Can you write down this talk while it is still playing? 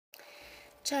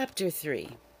Chapter 3.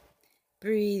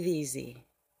 Breathe easy,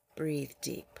 breathe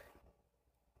deep.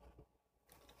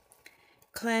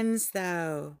 Cleanse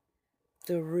thou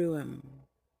the rheum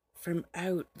from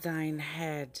out thine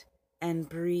head, and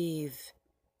breathe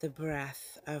the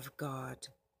breath of God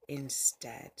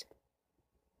instead.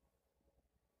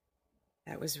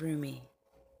 That was Rumi,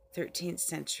 13th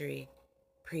century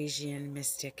Parisian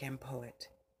mystic and poet.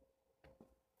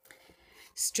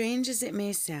 Strange as it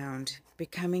may sound,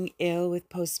 becoming ill with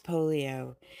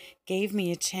post-polio gave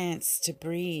me a chance to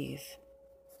breathe.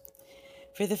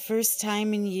 For the first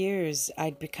time in years,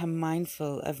 I'd become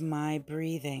mindful of my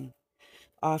breathing,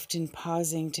 often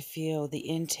pausing to feel the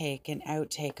intake and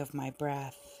outtake of my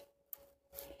breath.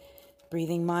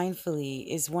 Breathing mindfully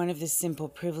is one of the simple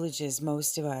privileges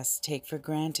most of us take for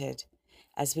granted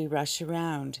as we rush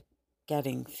around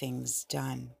getting things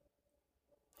done.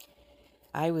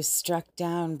 I was struck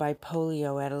down by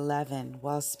polio at 11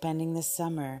 while spending the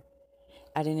summer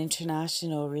at an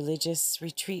international religious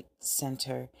retreat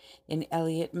center in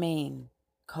Eliot, Maine,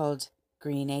 called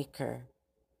Green Acre.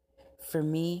 For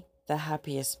me, the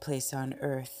happiest place on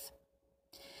earth.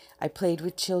 I played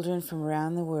with children from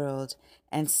around the world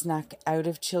and snuck out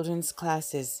of children's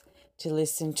classes to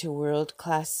listen to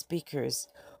world-class speakers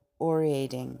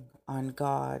orating on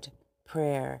God,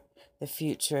 prayer, the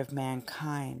future of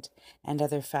mankind, and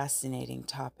other fascinating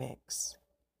topics.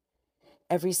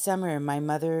 Every summer, my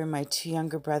mother, my two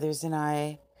younger brothers, and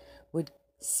I would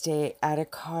stay at a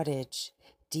cottage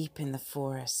deep in the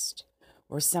forest,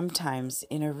 or sometimes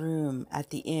in a room at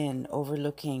the inn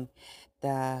overlooking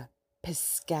the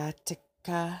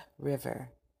Piscataqua River.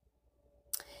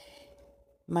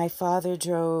 My father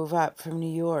drove up from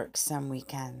New York some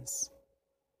weekends.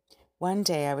 One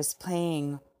day I was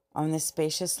playing on the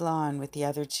spacious lawn with the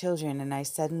other children, and I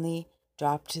suddenly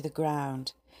dropped to the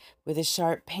ground with a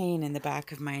sharp pain in the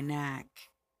back of my neck.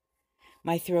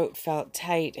 My throat felt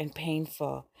tight and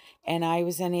painful, and I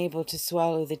was unable to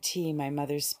swallow the tea my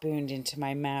mother spooned into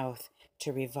my mouth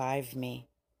to revive me.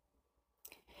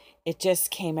 It just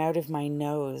came out of my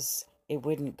nose. It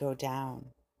wouldn't go down.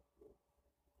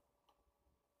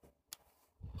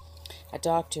 A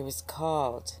doctor was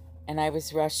called, and I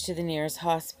was rushed to the nearest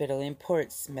hospital in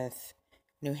Portsmouth,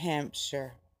 New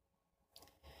Hampshire.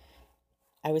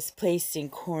 I was placed in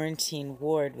quarantine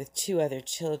ward with two other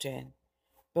children,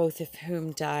 both of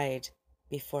whom died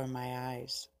before my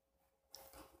eyes.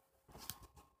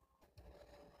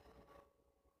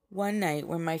 One night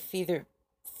when my fever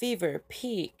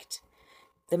peaked,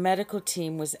 the medical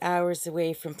team was hours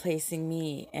away from placing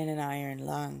me in an iron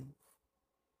lung.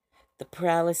 The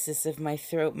paralysis of my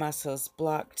throat muscles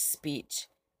blocked speech,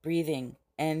 breathing,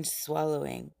 and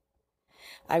swallowing.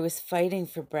 I was fighting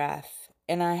for breath,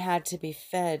 and I had to be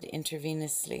fed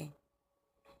intravenously.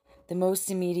 The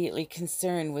most immediately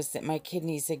concerned was that my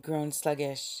kidneys had grown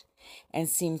sluggish and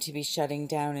seemed to be shutting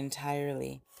down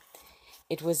entirely.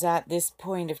 It was at this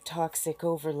point of toxic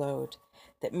overload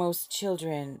that most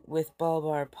children with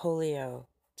bulbar polio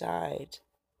died.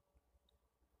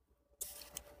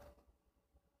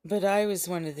 But I was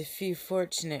one of the few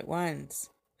fortunate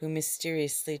ones who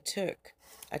mysteriously took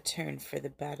a turn for the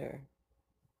better.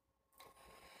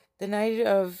 The night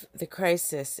of the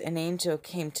crisis, an angel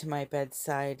came to my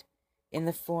bedside in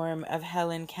the form of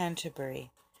Helen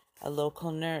Canterbury, a local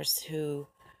nurse who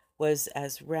was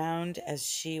as round as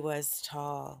she was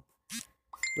tall,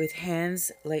 with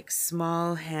hands like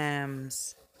small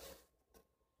hams.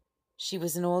 She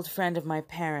was an old friend of my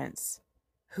parents,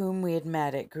 whom we had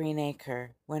met at Green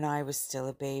Acre when I was still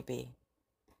a baby.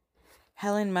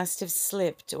 Helen must have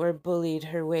slipped or bullied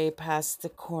her way past the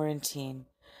quarantine,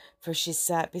 for she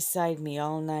sat beside me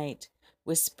all night,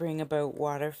 whispering about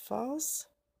waterfalls,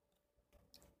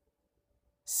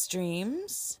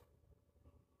 streams,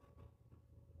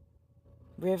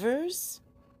 rivers,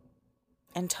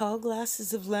 and tall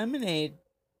glasses of lemonade.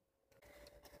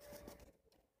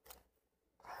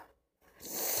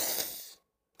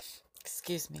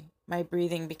 Excuse me. My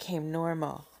breathing became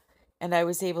normal, and I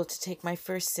was able to take my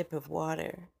first sip of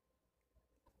water.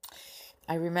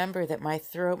 I remember that my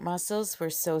throat muscles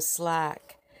were so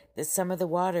slack that some of the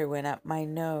water went up my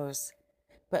nose,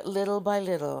 but little by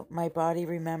little my body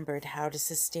remembered how to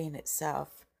sustain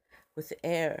itself with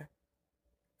air,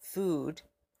 food,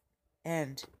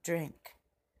 and drink.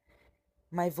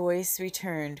 My voice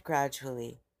returned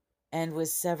gradually and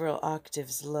was several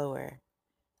octaves lower,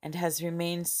 and has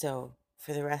remained so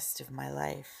for the rest of my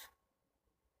life.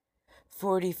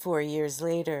 44 years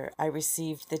later, I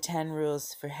received the 10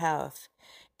 Rules for Health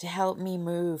to help me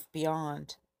move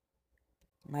beyond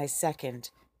my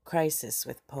second crisis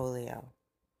with polio.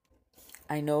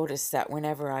 I noticed that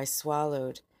whenever I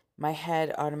swallowed, my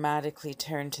head automatically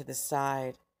turned to the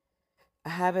side, a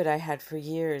habit I had for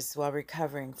years while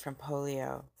recovering from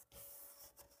polio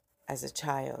as a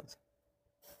child.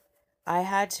 I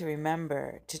had to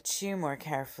remember to chew more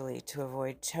carefully to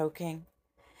avoid choking,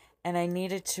 and I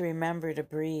needed to remember to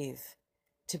breathe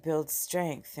to build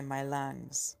strength in my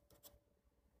lungs.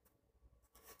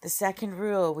 The second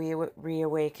rule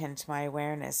reawakened my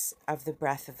awareness of the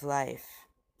breath of life,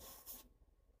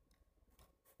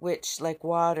 which, like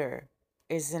water,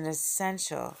 is an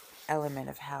essential element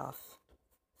of health.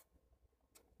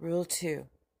 Rule 2,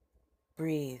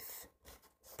 breathe,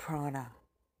 prana.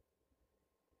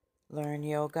 Learn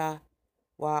yoga,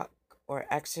 walk, or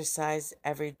exercise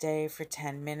every day for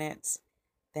 10 minutes,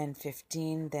 then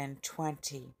 15, then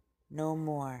 20, no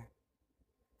more.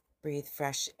 Breathe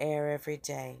fresh air every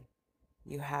day.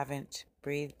 You haven't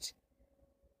breathed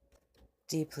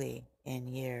deeply in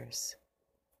years.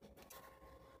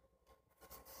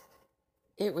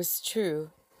 It was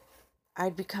true.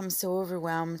 I'd become so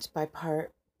overwhelmed by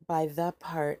the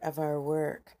part of our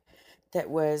work that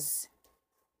was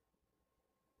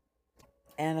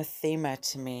anathema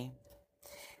to me.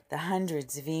 The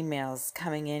hundreds of emails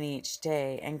coming in each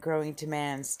day and growing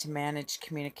demands to manage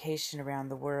communication around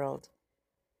the world,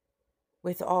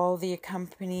 with all the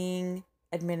accompanying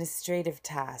administrative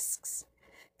tasks,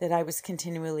 that I was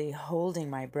continually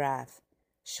holding my breath,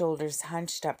 shoulders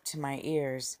hunched up to my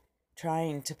ears,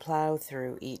 trying to plow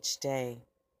through each day.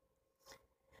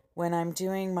 When I'm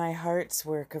doing my heart's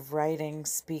work of writing,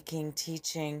 speaking,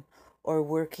 teaching, or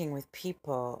working with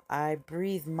people, I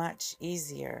breathe much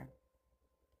easier.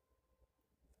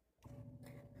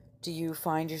 Do you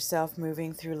find yourself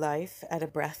moving through life at a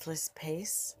breathless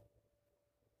pace?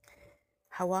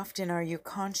 How often are you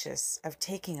conscious of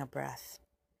taking a breath,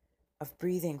 of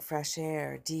breathing fresh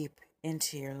air deep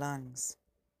into your lungs?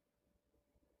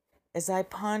 As I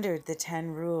pondered the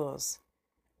 10 rules,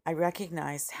 I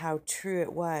recognized how true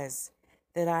it was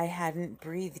that I hadn't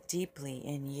breathed deeply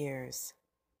in years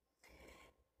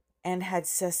and had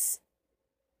subsisted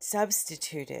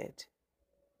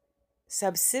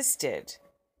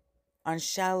on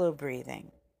shallow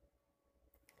breathing.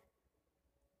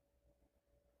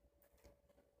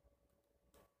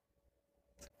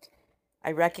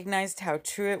 I recognized how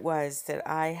true it was that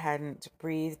I hadn't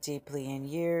breathed deeply in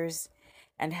years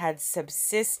and had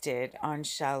subsisted on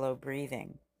shallow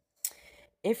breathing.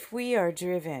 If we are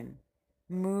driven,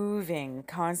 moving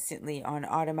constantly on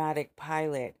automatic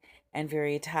pilot and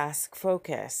very task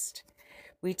focused,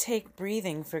 we take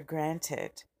breathing for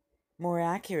granted. More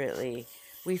accurately,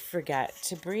 we forget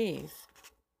to breathe.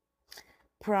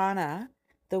 Prana,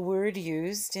 the word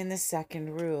used in the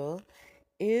second rule,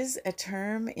 is a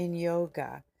term in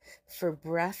yoga for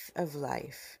breath of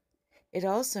life. It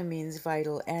also means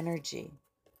vital energy.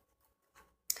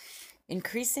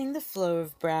 Increasing the flow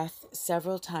of breath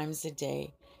several times a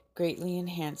day greatly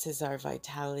enhances our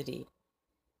vitality.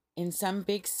 In some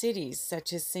big cities,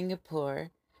 such as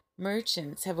Singapore,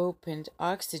 merchants have opened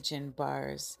oxygen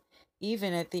bars,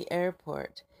 even at the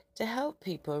airport, to help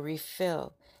people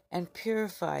refill and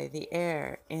purify the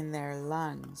air in their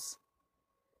lungs.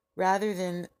 Rather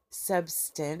than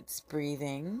subsistence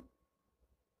breathing,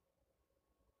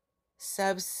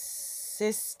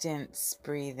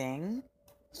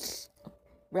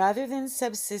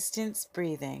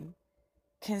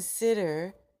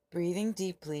 consider breathing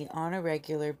deeply on a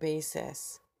regular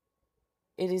basis.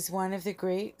 It is one of the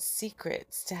great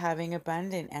secrets to having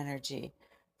abundant energy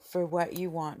for what you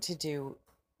want to do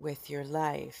with your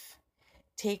life.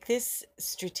 Take this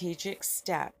strategic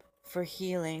step for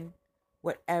healing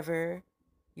whatever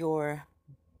your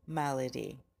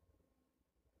malady.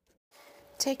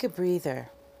 Take a breather.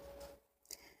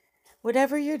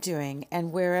 Whatever you're doing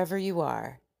and wherever you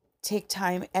are, take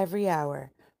time every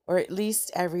hour, or at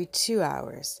least every 2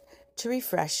 hours, to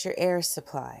refresh your air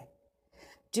supply.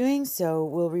 Doing so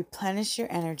will replenish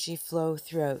your energy flow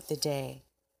throughout the day.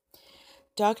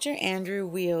 Dr. Andrew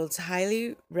Wield's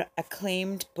highly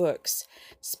acclaimed books,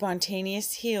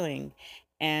 Spontaneous Healing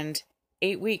and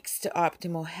 8 Weeks to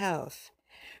Optimal Health,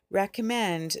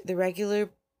 recommend the regular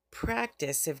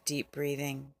practice of deep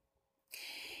breathing.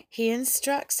 He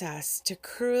instructs us to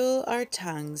curl our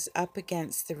tongues up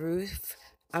against the roof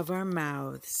of our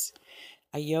mouths,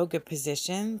 a yoga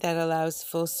position that allows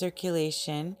full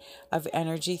circulation of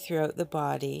energy throughout the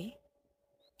body.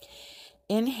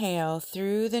 Inhale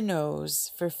through the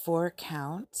nose for 4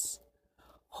 counts,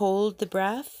 hold the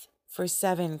breath for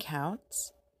 7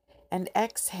 counts, and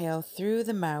exhale through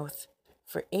the mouth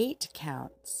for 8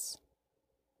 counts,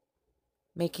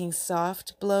 making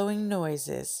soft blowing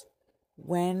noises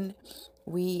when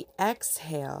we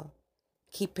exhale,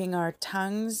 keeping our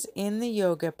tongues in the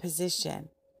yoga position.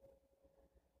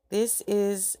 This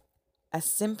is a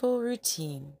simple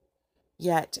routine,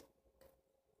 yet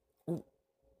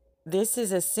this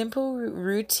is a simple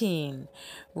routine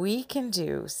we can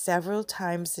do several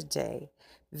times a day,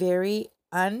 very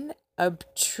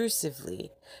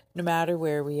unobtrusively, no matter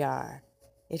where we are.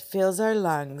 It fills our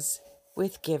lungs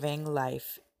with giving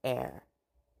life air.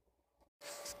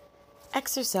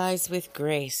 Exercise with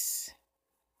grace.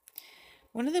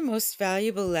 One of the most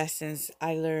valuable lessons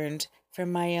I learned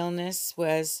from my illness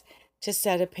was to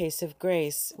set a pace of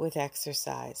grace with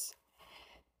exercise.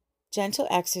 Gentle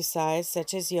exercise,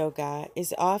 such as yoga,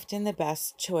 is often the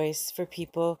best choice for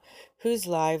people whose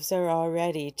lives are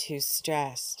already too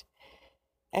stressed.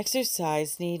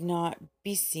 Exercise need not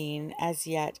be seen as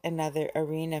yet another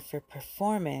arena for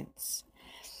performance,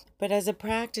 but as a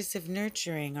practice of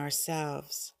nurturing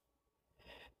ourselves.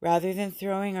 Rather than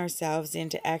throwing ourselves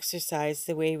into exercise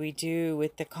the way we do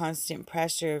with the constant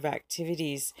pressure of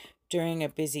activities during a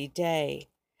busy day,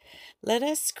 let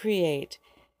us create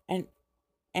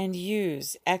and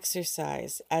use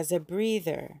exercise as a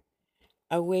breather,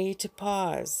 a way to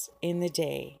pause in the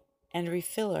day and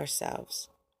refill ourselves.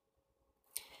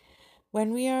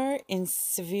 When we are in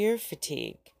severe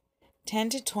fatigue, 10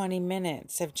 to 20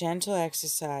 minutes of gentle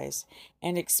exercise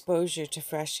and exposure to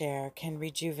fresh air can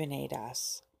rejuvenate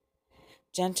us.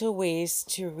 Gentle ways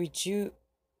to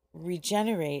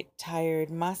regenerate tired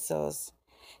muscles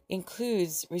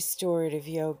includes restorative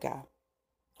yoga,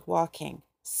 walking,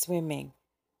 swimming,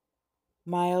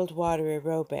 mild water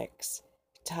aerobics,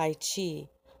 tai chi,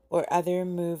 or other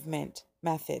movement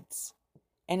methods,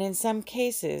 and in some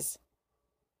cases,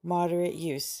 moderate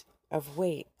use of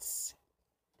weights.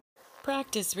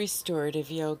 Practice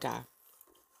restorative yoga.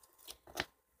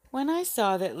 When I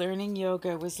saw that learning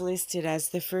yoga was listed as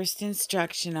the first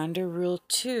instruction under Rule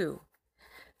 2,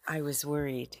 I was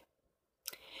worried.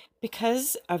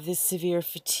 Because of the severe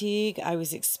fatigue I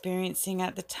was experiencing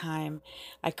at the time,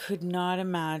 I could not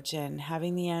imagine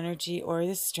having the energy or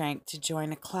the strength to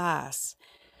join a class,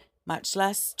 much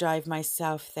less drive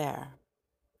myself there.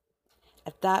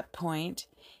 At that point,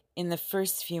 in the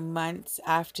first few months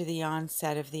after the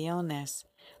onset of the illness,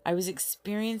 I was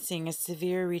experiencing a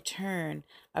severe return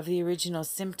of the original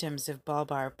symptoms of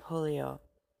bulbar polio: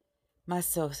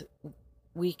 muscle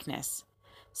weakness,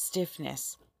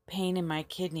 stiffness, pain in my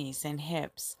kidneys and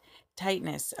hips,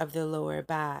 tightness of the lower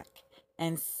back,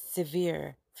 and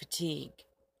severe fatigue.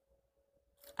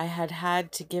 I had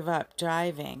had to give up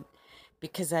driving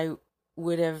because I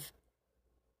would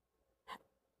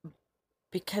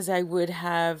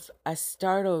have a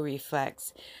startle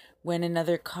reflex when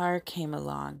another car came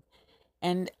along,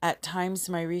 and at times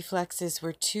my reflexes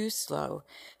were too slow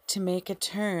to make a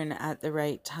turn at the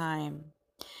right time.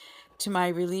 To my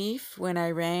relief, when I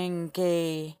rang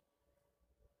Gay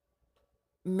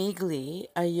Migley,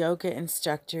 a yoga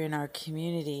instructor in our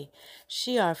community,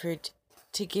 she offered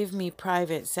to give me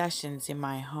private sessions in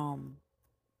my home.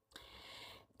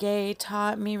 Gay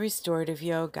taught me restorative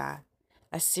yoga,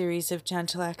 a series of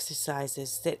gentle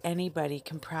exercises that anybody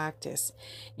can practice,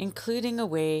 including a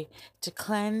way to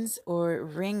cleanse or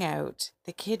wring out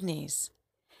the kidneys.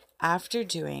 After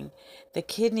doing the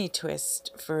kidney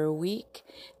twist for a week,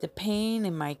 the pain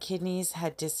in my kidneys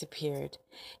had disappeared,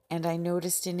 and I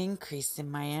noticed an increase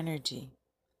in my energy.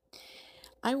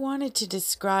 I wanted to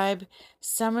describe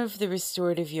some of the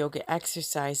restorative yoga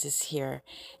exercises here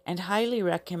and highly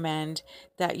recommend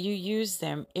that you use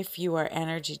them if you are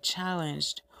energy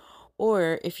challenged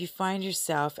or if you find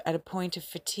yourself at a point of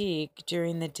fatigue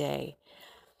during the day.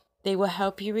 They will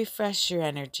help you refresh your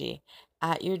energy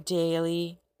at your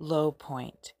daily low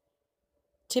point,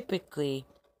 typically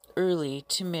early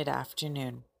to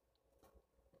mid-afternoon.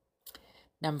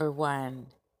 Number 1,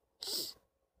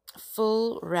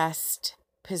 full rest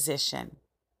position.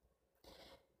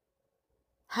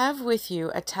 Have with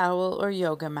you a towel or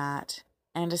yoga mat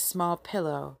and a small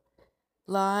pillow.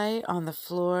 Lie on the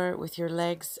floor with your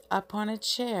legs up on a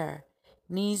chair,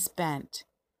 knees bent,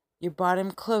 your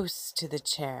bottom close to the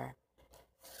chair,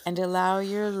 and allow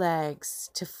your legs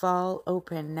to fall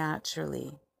open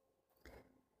naturally.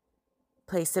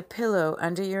 Place a pillow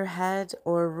under your head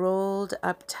or rolled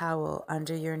up towel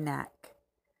under your neck.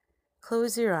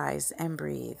 Close your eyes and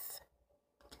breathe.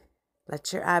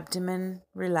 Let your abdomen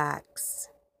relax.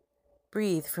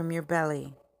 Breathe from your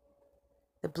belly.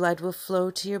 The blood will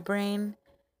flow to your brain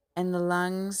and the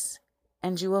lungs,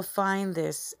 and you will find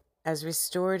this as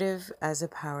restorative as a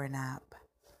power nap.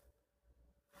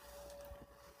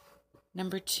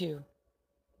 Number 2,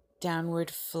 downward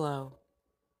flow.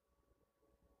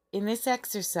 In this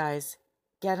exercise,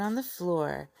 get on the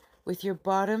floor with your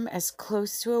bottom as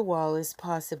close to a wall as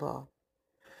possible.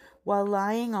 While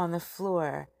lying on the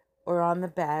floor or on the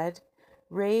bed,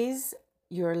 raise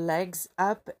your legs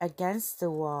up against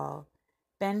the wall,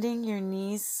 bending your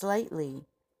knees slightly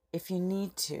if you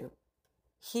need to,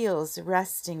 heels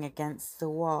resting against the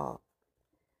wall.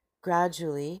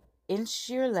 Gradually, inch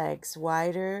your legs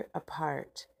wider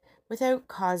apart without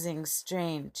causing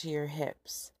strain to your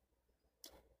hips.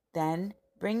 Then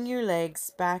bring your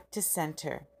legs back to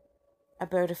center,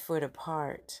 about a foot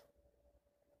apart.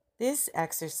 This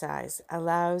exercise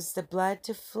allows the blood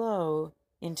to flow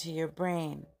into your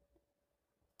brain.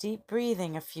 Deep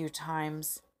breathing a few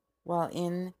times while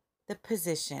in the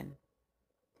position.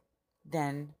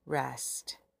 Then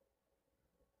rest.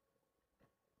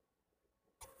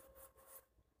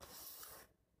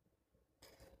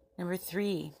 Number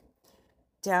 3,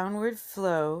 downward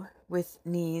flow with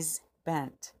knees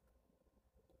bent.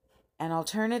 An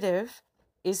alternative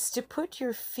is to put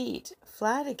your feet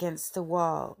flat against the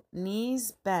wall,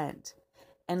 knees bent,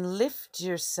 and lift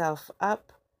yourself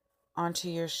up onto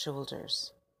your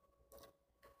shoulders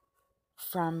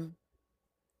from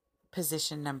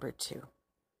position number 2.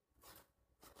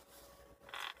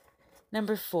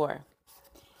 Number 4,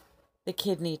 the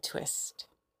kidney twist.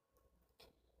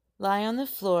 Lie on the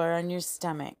floor on your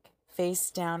stomach,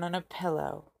 face down on a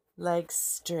pillow, legs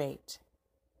straight.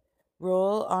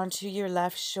 Roll onto your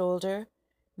left shoulder,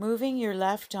 moving your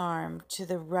left arm to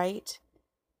the right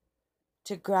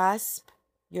to grasp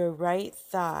your right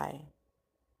thigh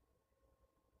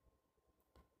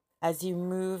as you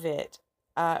move it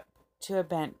up to a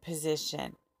bent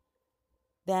position.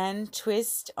 Then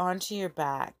twist onto your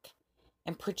back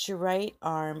and put your right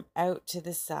arm out to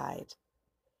the side.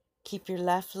 Keep your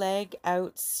left leg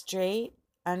out straight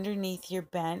underneath your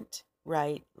bent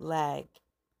right leg.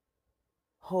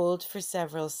 Hold for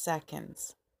several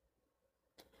seconds.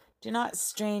 Do not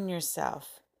strain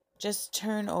yourself, just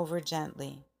turn over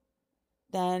gently.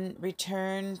 Then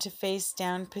return to face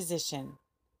down position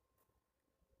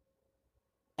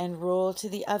and roll to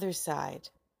the other side.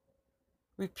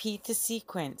 Repeat the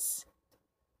sequence.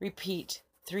 Repeat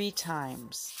 3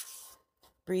 times.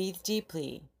 Breathe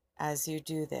deeply as you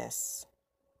do this.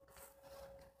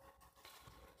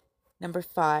 Number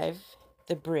 5,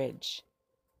 the bridge.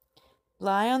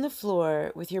 Lie on the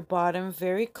floor with your bottom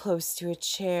very close to a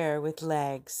chair with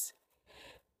legs.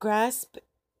 Grasp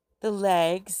the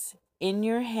legs in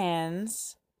your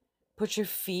hands. Put your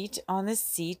feet on the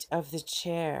seat of the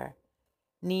chair,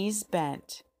 knees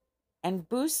bent, and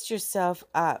boost yourself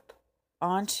up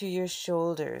onto your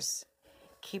shoulders,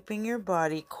 keeping your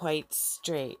body quite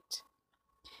straight.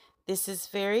 This is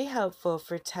very helpful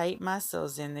for tight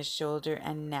muscles in the shoulder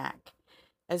and neck,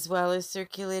 as well as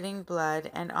circulating blood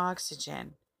and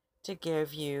oxygen to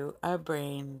give you a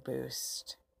brain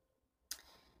boost.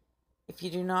 If you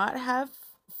do not have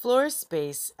floor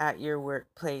space at your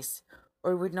workplace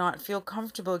or would not feel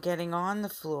comfortable getting on the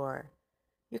floor,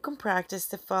 you can practice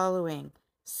the following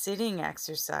sitting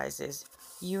exercises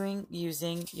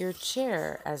using your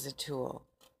chair as a tool.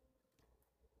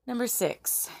 Number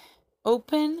 6,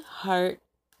 open heart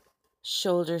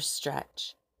shoulder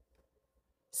stretch.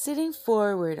 Sitting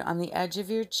forward on the edge of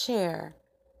your chair,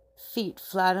 feet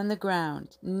flat on the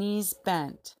ground, knees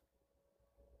bent.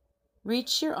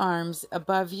 Reach your arms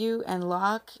above you and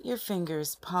lock your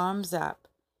fingers palms up,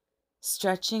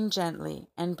 stretching gently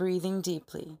and breathing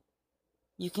deeply.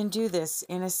 You can do this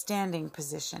in a standing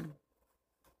position.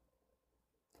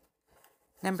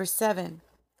 Number 7,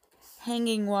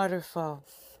 hanging waterfall.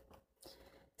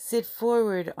 Sit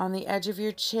forward on the edge of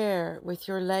your chair with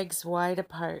your legs wide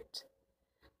apart.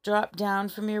 Drop down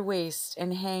from your waist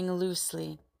and hang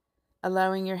loosely,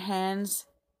 allowing your hands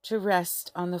to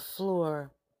rest on the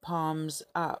floor, palms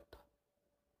up.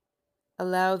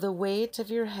 Allow the weight of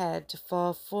your head to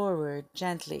fall forward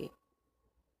gently.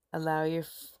 Allow your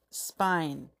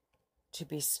spine to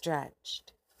be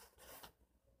stretched.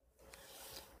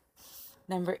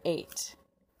 Number 8,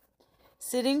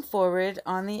 sitting forward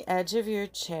on the edge of your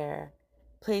chair,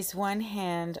 place one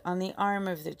hand on the arm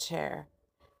of the chair,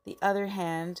 the other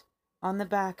hand on the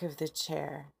back of the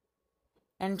chair,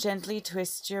 and gently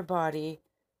twist your body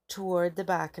toward the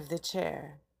back of the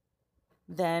chair.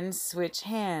 Then switch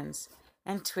hands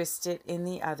and twist it in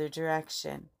the other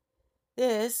direction.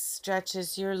 This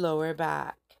stretches your lower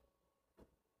back.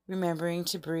 Remembering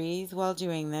to breathe while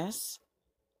doing this.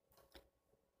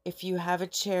 If you have a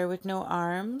chair with no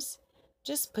arms,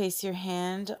 just place your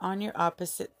hand on your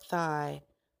opposite thigh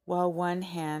while one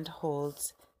hand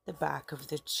holds the back of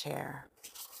the chair.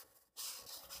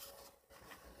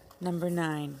 Number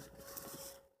 9,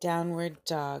 downward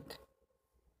dog.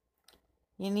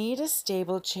 You need a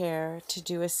stable chair to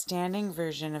do a standing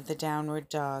version of the downward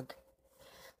dog.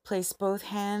 Place both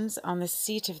hands on the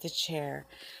seat of the chair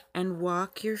and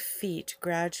walk your feet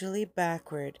gradually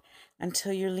backward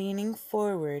until you're leaning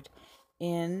forward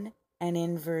in an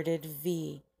inverted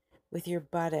V with your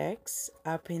buttocks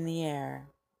up in the air.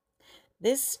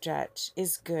 This stretch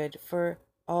is good for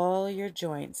all your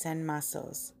joints and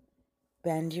muscles.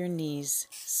 Bend your knees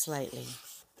slightly.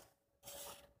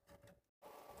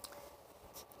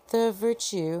 The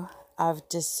virtue of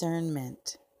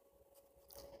discernment.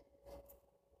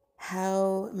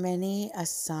 How many a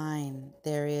sign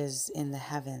there is in the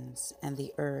heavens and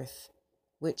the earth,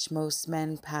 which most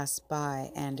men pass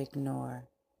by and ignore.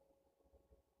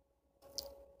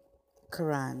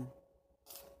 Quran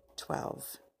 12.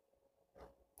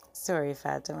 Sorry,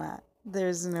 Fatima,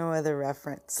 there's no other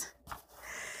reference.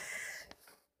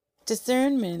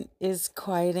 Discernment is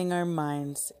quieting our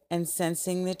minds and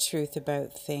sensing the truth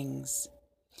about things.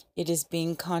 It is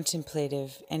being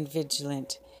contemplative and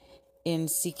vigilant in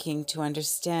seeking to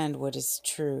understand what is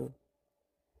true.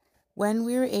 When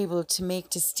we are able to make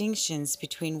distinctions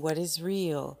between what is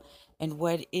real and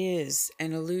what is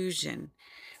an illusion,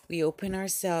 we open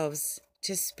ourselves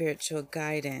to spiritual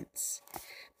guidance.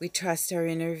 We trust our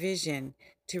inner vision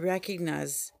to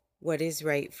recognize what is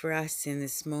right for us in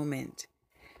this moment.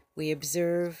 We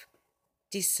observe,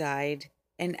 decide,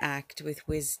 and act with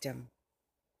wisdom.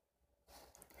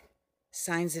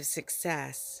 Signs of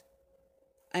success.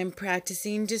 I'm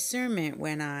practicing discernment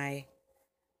when I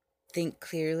think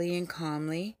clearly and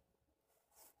calmly,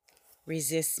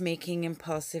 resist making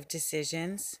impulsive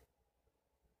decisions,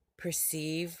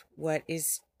 perceive what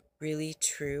is really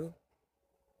true,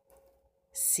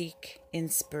 seek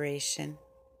inspiration,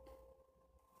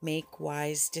 make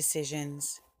wise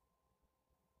decisions,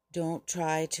 don't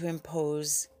try to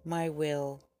impose my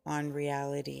will on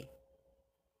reality.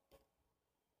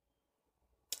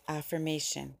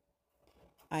 Affirmation.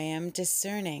 I am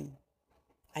discerning.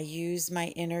 I use my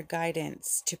inner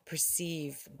guidance to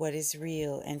perceive what is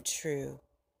real and true.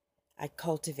 I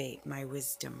cultivate my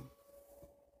wisdom.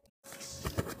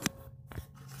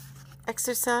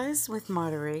 Exercise with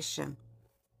moderation.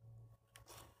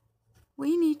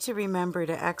 We need to remember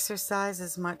to exercise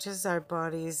as much as our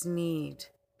bodies need,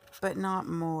 but not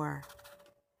more.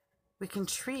 We can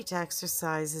treat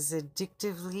exercise as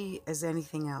addictively as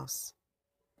anything else.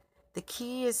 The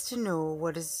key is to know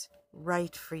what is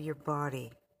right for your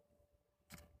body.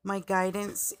 My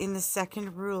guidance in the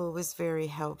second rule was very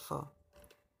helpful.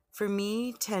 For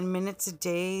me, 10 minutes a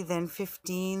day, then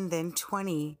 15, then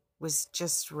 20 was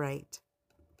just right.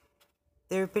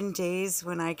 There have been days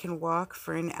when I can walk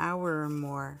for an hour or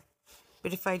more,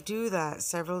 but if I do that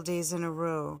several days in a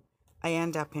row, I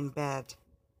end up in bed.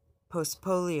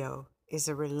 Post-polio is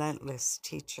a relentless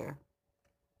teacher.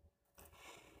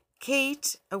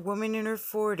 Kate, a woman in her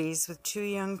 40s with 2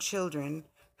 young children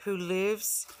who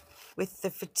lives with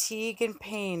the fatigue and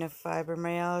pain of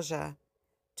fibromyalgia,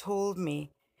 told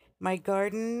me, "My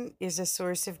garden is a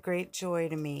source of great joy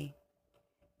to me.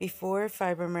 Before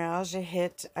fibromyalgia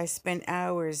hit, I spent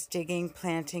hours digging,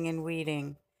 planting, and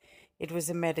weeding. It was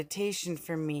a meditation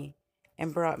for me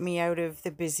and brought me out of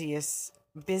the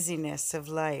busyness of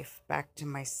life back to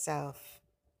myself."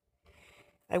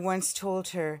 I once told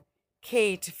her,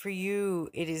 "Kate, for you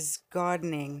it is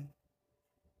gardening,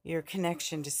 your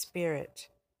connection to spirit."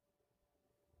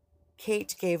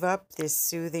 Kate gave up this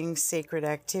soothing, sacred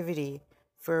activity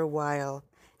for a while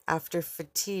after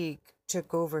fatigue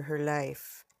took over her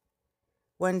life.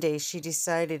 One day she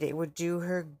decided it would do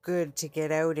her good to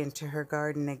get out into her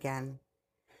garden again.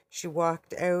 She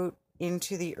walked out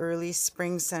into the early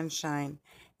spring sunshine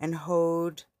and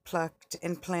hoed, plucked,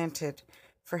 and planted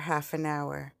for half an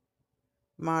hour.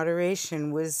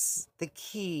 Moderation was the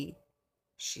key,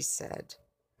 she said.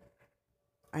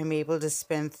 I'm able to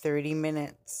spend 30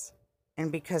 minutes,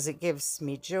 and because it gives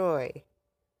me joy,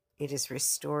 it is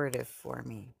restorative for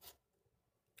me.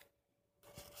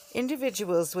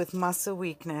 Individuals with muscle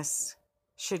weakness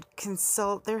should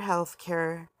consult their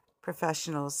healthcare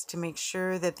professionals to make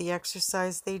sure that the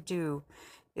exercise they do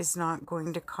is not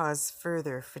going to cause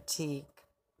further fatigue.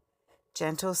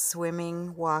 Gentle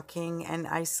swimming, walking, and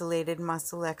isolated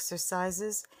muscle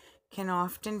exercises can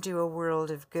often do a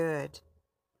world of good.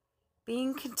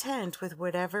 Being content with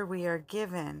whatever we are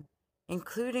given,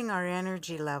 including our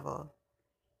energy level,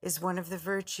 is one of the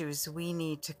virtues we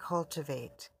need to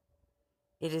cultivate.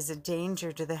 It is a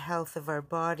danger to the health of our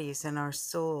bodies and our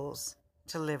souls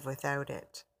to live without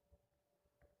it.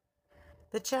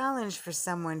 The challenge for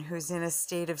someone who's in a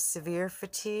state of severe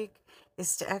fatigue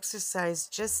is to exercise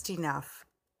just enough,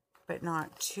 but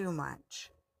not too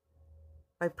much.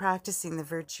 by practicing the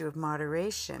virtue of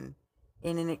moderation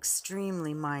in an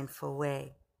extremely mindful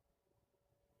way.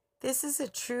 This is a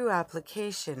true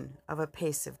application of a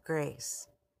pace of grace.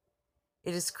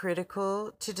 It is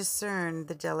critical to discern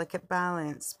the delicate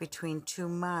balance between too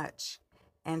much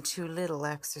and too little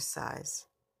exercise.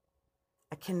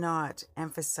 I cannot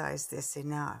emphasize this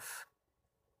enough.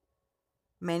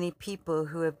 Many people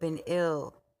who have been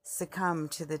ill succumb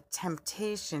to the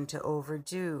temptation to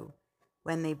overdo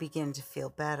when they begin to feel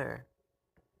better.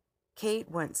 Kate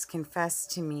once confessed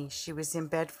to me she was in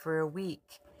bed for a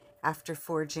week after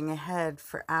forging ahead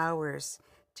for hours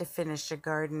to finish a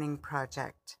gardening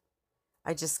project.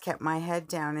 I just kept my head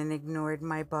down and ignored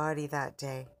my body that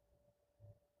day.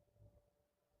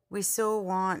 We so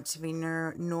want to be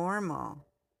normal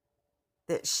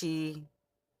that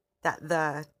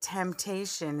the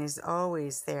temptation is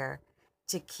always there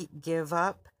to give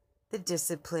up the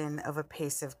discipline of a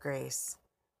pace of grace,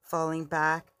 falling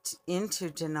back into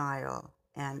denial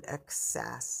and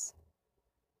excess.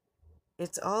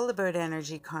 It's all about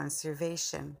energy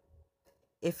conservation.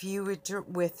 If you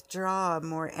withdraw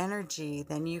more energy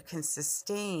than you can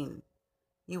sustain,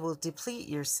 you will deplete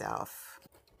yourself,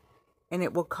 and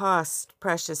it will cost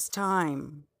precious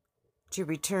time to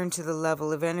return to the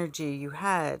level of energy you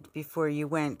had before you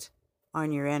went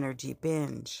on your energy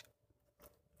binge.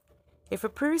 If a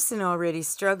person already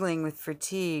struggling with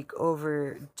fatigue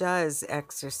overdoes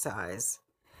exercise,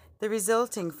 the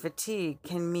resulting fatigue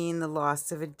can mean the loss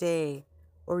of a day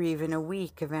or even a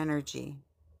week of energy.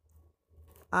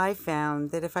 I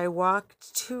found that if I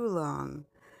walked too long,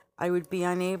 I would be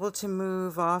unable to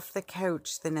move off the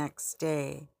couch the next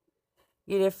day.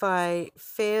 Yet if I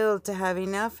failed to have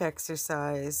enough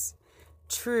exercise,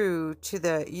 true to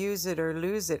the use it or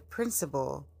lose it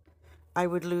principle, I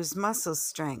would lose muscle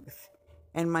strength,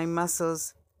 and my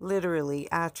muscles literally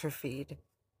atrophied.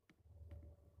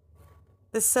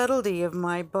 The subtlety of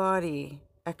my body,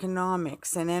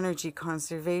 economics, and energy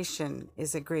conservation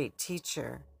is a great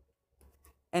teacher.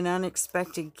 An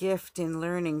unexpected gift in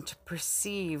learning to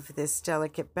perceive this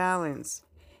delicate balance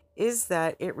is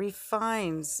that it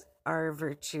refines our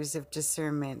virtues of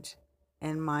discernment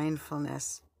and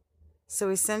mindfulness, so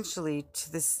essentially to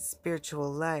the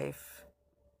spiritual life.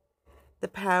 The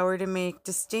power to make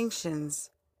distinctions,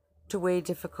 to weigh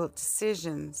difficult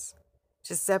decisions,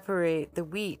 to separate the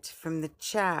wheat from the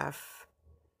chaff,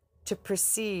 to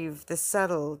perceive the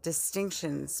subtle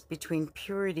distinctions between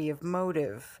purity of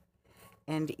motive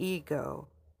and ego.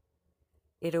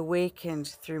 It awakened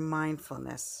through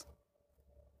mindfulness,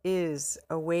 is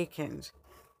awakened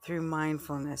through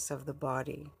mindfulness of the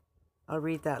body. I'll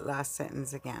read that last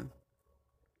sentence again.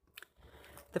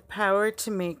 The power to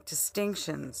make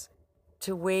distinctions,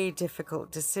 to weigh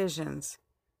difficult decisions,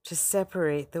 to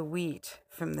separate the wheat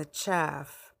from the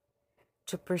chaff,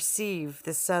 to perceive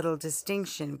the subtle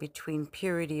distinction between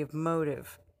purity of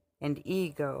motive and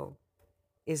ego,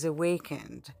 is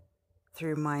awakened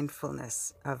through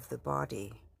mindfulness of the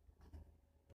body.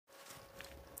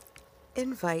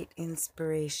 Invite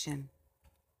inspiration.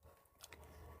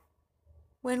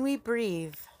 When we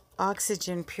breathe,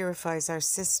 oxygen purifies our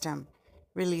system,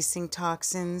 releasing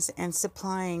toxins and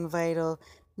supplying vital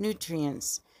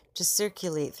nutrients to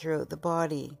circulate throughout the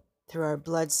body through our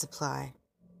blood supply.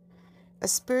 A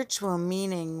spiritual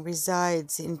meaning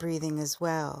resides in breathing as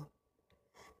well.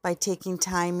 By taking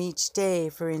time each day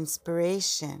for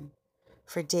inspiration,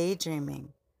 for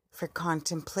daydreaming, for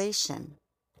contemplation,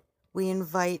 we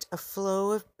invite a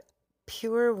flow of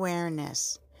pure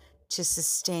awareness to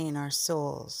sustain our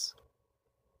souls.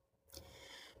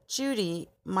 Judy,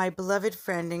 my beloved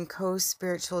friend and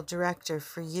co-spiritual director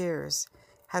for years,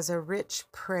 has a rich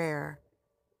prayer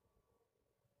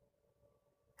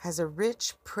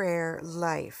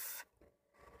life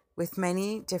with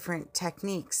many different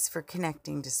techniques for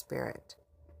connecting to spirit.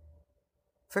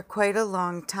 For quite a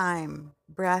long time,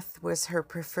 breath was her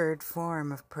preferred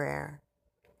form of prayer.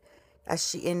 As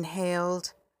she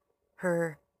inhaled,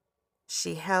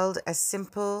 she held a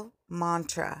simple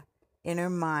mantra in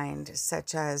her mind,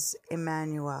 such as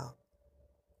Emmanuel,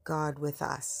 God with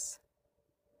us.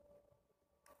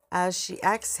 As she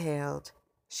exhaled,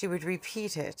 she would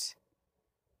repeat it.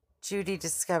 Judy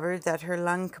discovered that her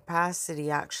lung capacity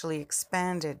actually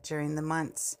expanded during the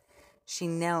months she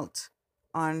knelt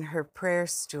on her prayer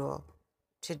stool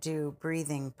to do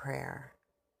breathing prayer.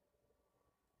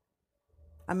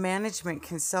 A management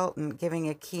consultant giving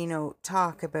a keynote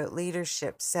talk about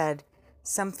leadership said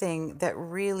something that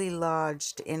really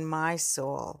lodged in my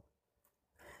soul.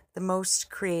 The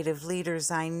most creative leaders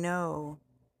I know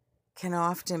can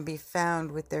often be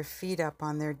found with their feet up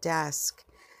on their desk,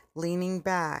 leaning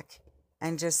back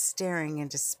and just staring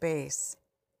into space.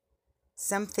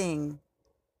 Something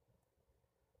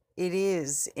it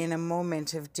is in a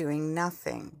moment of doing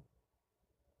nothing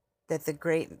that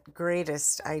the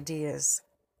greatest ideas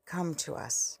come to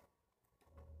us.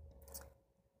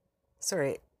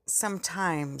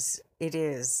 Sometimes it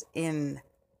is in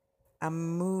a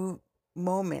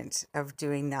moment of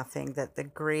doing nothing that the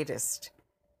greatest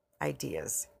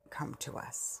ideas come to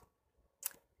us.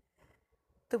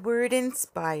 The word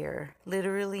inspire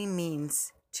literally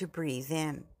means to breathe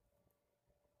in.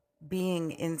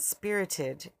 Being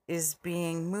inspirited is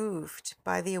being moved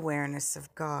by the awareness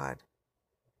of God.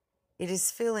 It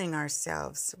is filling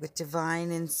ourselves with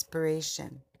divine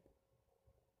inspiration.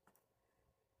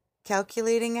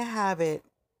 Cultivating a habit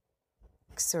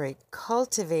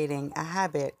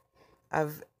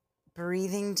of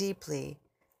breathing deeply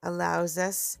allows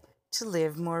us to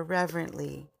live more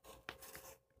reverently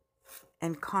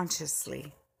and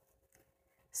consciously.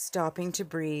 Stopping to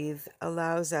breathe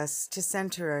allows us to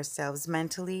center ourselves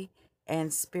mentally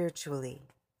and spiritually.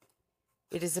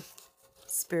 It is a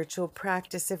spiritual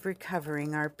practice of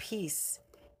recovering our peace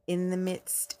in the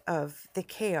midst of the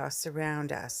chaos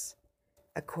around us.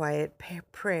 A quiet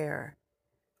prayer,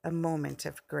 a moment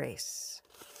of grace.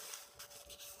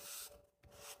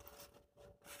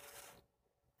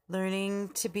 Learning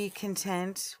to be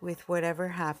content with whatever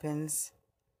happens,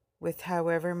 with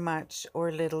however much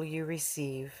or little you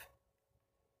receive.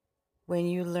 When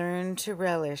you learn to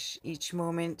relish each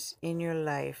moment in your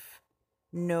life,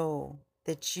 know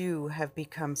that you have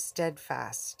become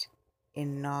steadfast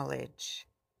in knowledge.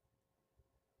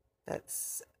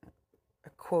 That's a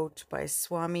quote by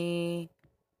Swami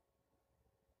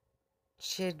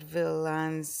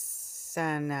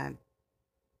Chidvilasananda.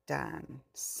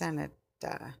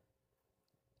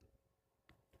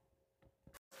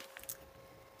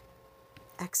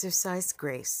 Exercise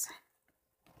grace.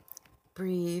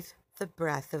 Breathe the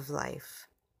breath of life.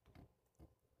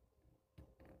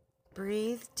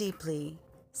 Breathe deeply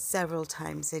several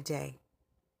times a day.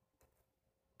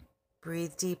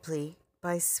 Breathe deeply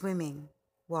by swimming,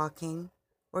 walking,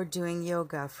 or doing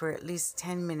yoga for at least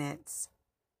 10 minutes,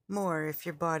 more if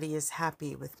your body is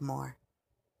happy with more.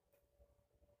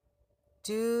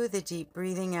 Do the deep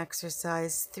breathing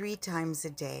exercise 3 times a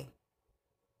day.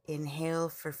 Inhale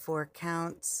for 4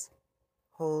 counts,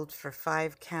 hold for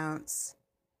 5 counts,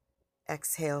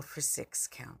 exhale for 6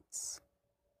 counts.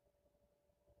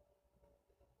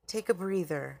 Take a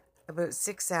breather about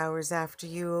 6 hours after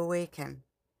you awaken.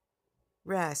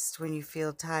 Rest when you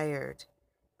feel tired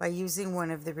by using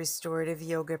one of the restorative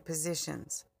yoga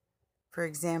positions. For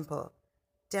example,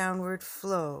 downward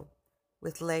flow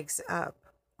with legs up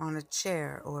on a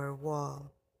chair or a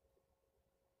wall.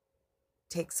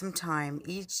 Take some time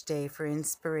each day for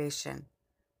inspiration,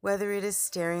 whether it is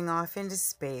staring off into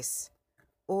space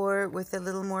or with a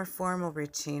little more formal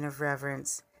routine of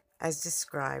reverence as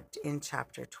described in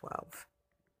Chapter 12.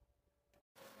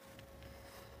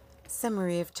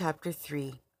 Summary of Chapter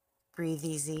 3. Breathe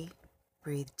easy,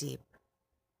 breathe deep.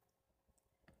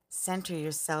 Center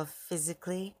yourself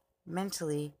physically,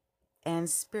 mentally, and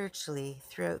spiritually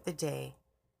throughout the day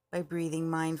by breathing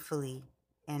mindfully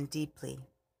and deeply.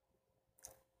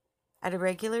 At a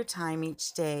regular time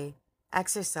each day,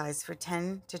 exercise for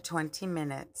 10 to 20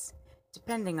 minutes,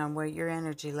 depending on where your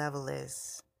energy level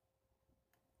is.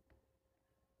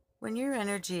 When your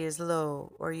energy is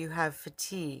low or you have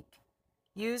fatigue,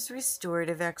 use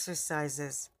restorative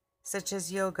exercises such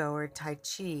as yoga or Tai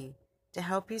Chi to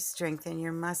help you strengthen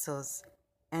your muscles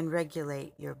and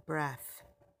regulate your breath.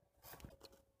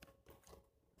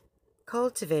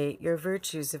 Cultivate your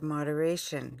virtues of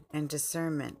moderation and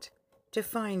discernment to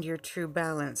find your true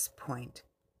balance point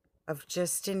of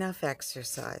just enough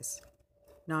exercise,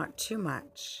 not too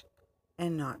much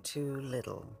and not too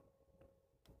little.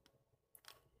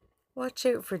 Watch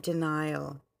out for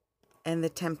denial and the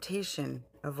temptation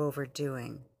of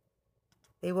overdoing.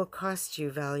 They will cost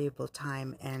you valuable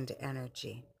time and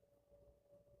energy.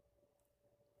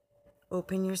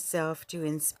 Open yourself to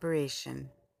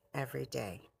inspiration every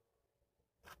day.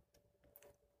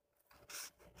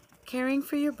 Caring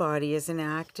for your body is an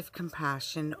act of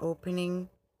compassion, opening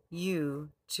you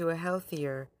to a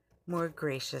healthier, more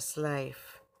gracious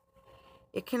life.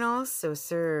 It can also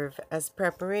serve as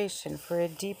preparation for a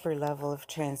deeper level of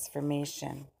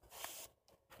transformation,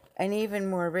 an even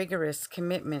more rigorous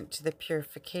commitment to the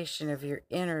purification of your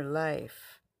inner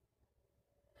life.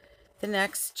 The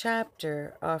next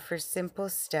chapter offers simple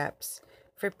steps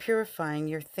for purifying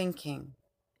your thinking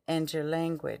and your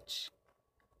language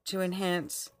to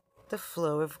enhance the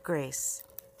flow of grace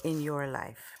in your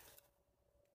life.